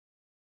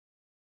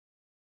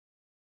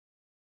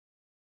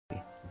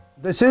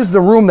This is the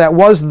room that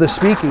was the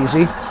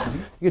speakeasy.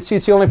 You can see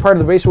it's the only part of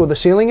the basement with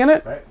a ceiling in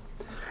it. Right.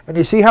 And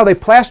you see how they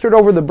plastered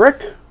over the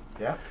brick?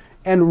 Yeah.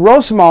 And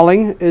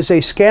rosemalling is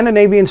a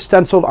Scandinavian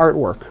stenciled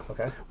artwork.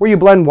 Okay. Where you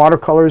blend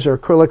watercolors or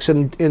acrylics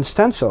in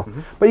stencil.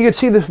 But you can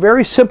see this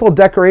very simple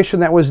decoration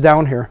that was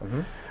down here.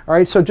 All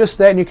right, so just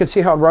that, and you can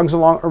see how it runs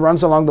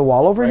along the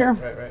wall over here.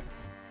 Right.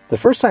 The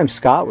first time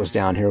Scott was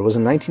down here was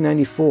in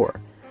 1994,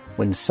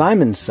 when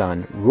Simon's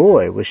son,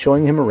 Roy, was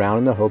showing him around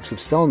in the hopes of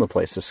selling the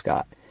place to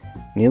Scott.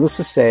 Needless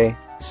to say,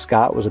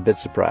 Scott was a bit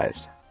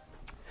surprised.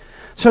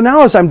 So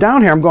now as I'm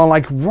down here, I'm going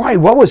like, Roy,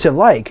 what was it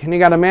like? And you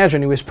got to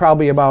imagine he was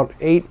probably about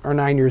 8 or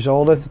 9 years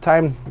old at the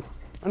time.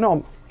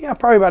 No, yeah,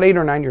 probably about 8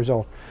 or 9 years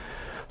old.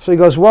 So he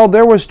goes, well,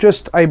 there was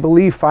just, I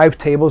believe, 5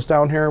 tables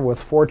down here with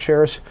 4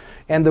 chairs.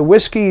 And the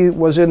whiskey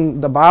was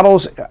in the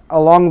bottles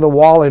along the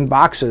wall in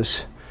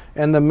boxes.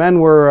 And the men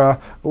were,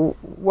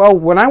 well,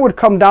 when I would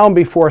come down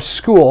before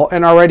school,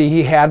 and already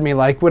he had me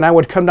like, when I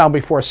would come down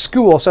before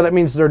school, so that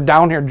means they're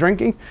down here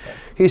drinking.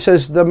 He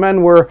says the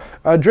men were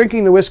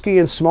drinking the whiskey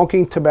and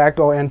smoking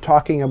tobacco and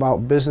talking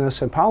about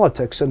business and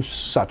politics and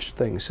such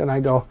things. And I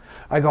go,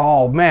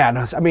 oh man,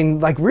 I mean,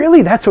 like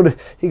really? That's what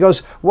he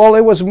goes, well,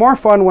 it was more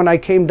fun when I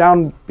came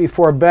down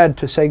before bed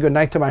to say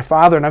goodnight to my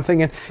father. And I'm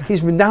thinking, he's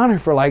been down here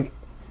for like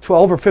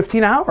 12 or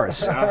 15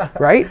 hours,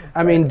 right?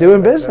 I mean,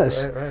 doing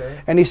business.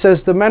 Right. And he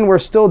says the men were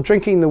still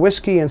drinking the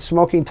whiskey and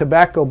smoking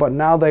tobacco, but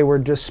now they were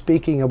just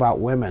speaking about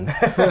women.